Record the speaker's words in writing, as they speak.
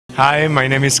Hi, my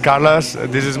name is Carlos.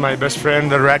 This is my best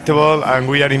friend, the Reactable, and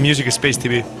we are in Music Space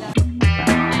TV.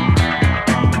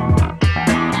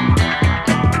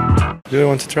 Do you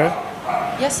want to try?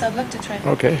 Yes, I'd like to try.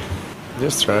 Okay,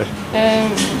 just try.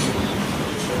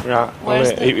 Yeah,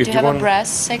 Do you have a brass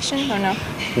section or no?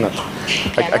 No.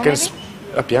 Piano, I can. maybe?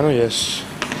 A piano, yes.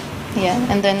 Yeah,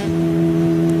 and then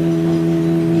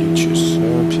You choose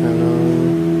a piano.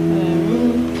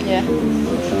 yeah,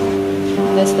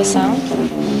 that's the sound.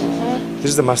 This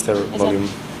is the master volume.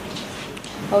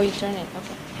 Oh, you turn it.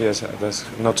 Okay. Yes, that's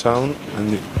not sound,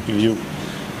 and if you.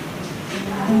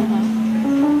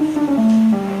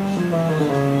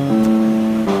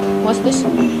 What's this?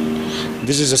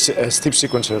 This is a step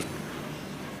sequencer.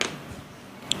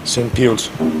 St.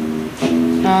 Pius.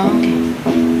 Oh, okay.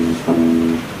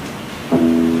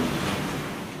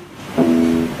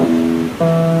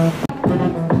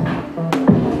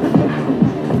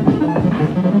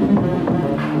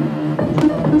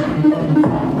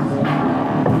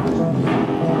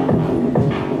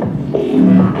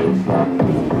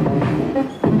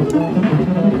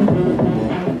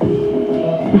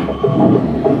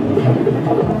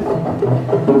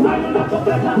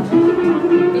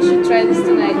 You should try this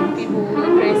tonight. People will go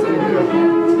crazy with you.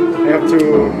 I have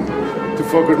to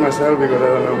focus myself because I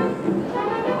don't know.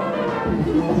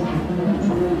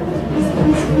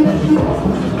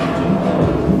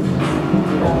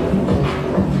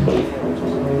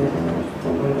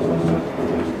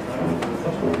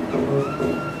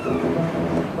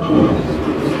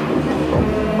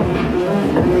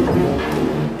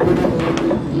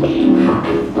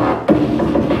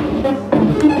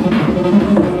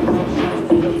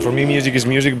 For me, music is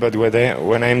music, but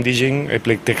when I'm DJing, I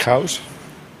play tech house.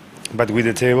 But with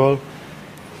the table,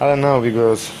 I don't know,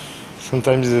 because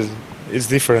sometimes it's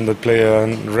different to play a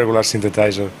regular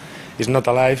synthesizer. It's not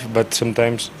alive, but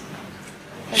sometimes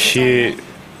she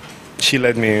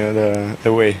led me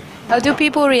the way. How do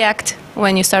people react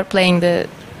when you start playing the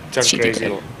Turn Всички crazy,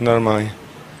 Груп? normally,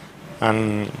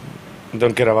 and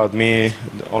don't care about me,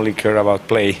 only care about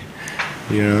play,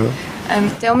 you know.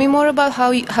 Tell me more about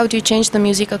how do you change the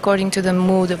music according to the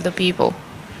mood of the people?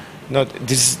 No,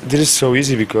 this is so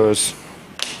easy because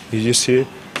you see,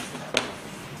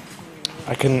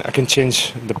 I can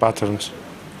change the patterns.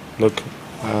 Look,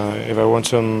 if I want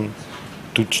some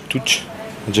touch,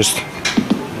 just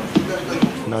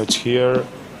now it's here.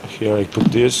 Here I put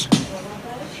this.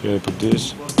 Here I put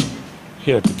this.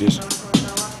 Here I put this.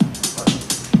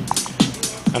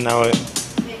 And now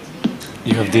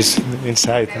you have this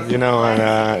inside, you know,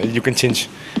 and you can change.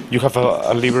 You have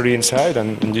a library inside,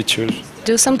 and you choose.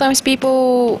 Do sometimes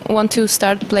people want to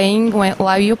start playing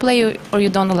while you play, or you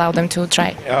don't allow them to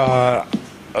try?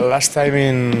 Last time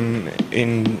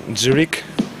in Zurich,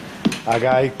 a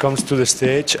guy comes to the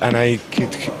stage and I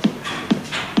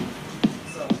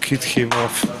kick him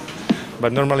off.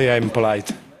 But normally I'm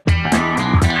polite.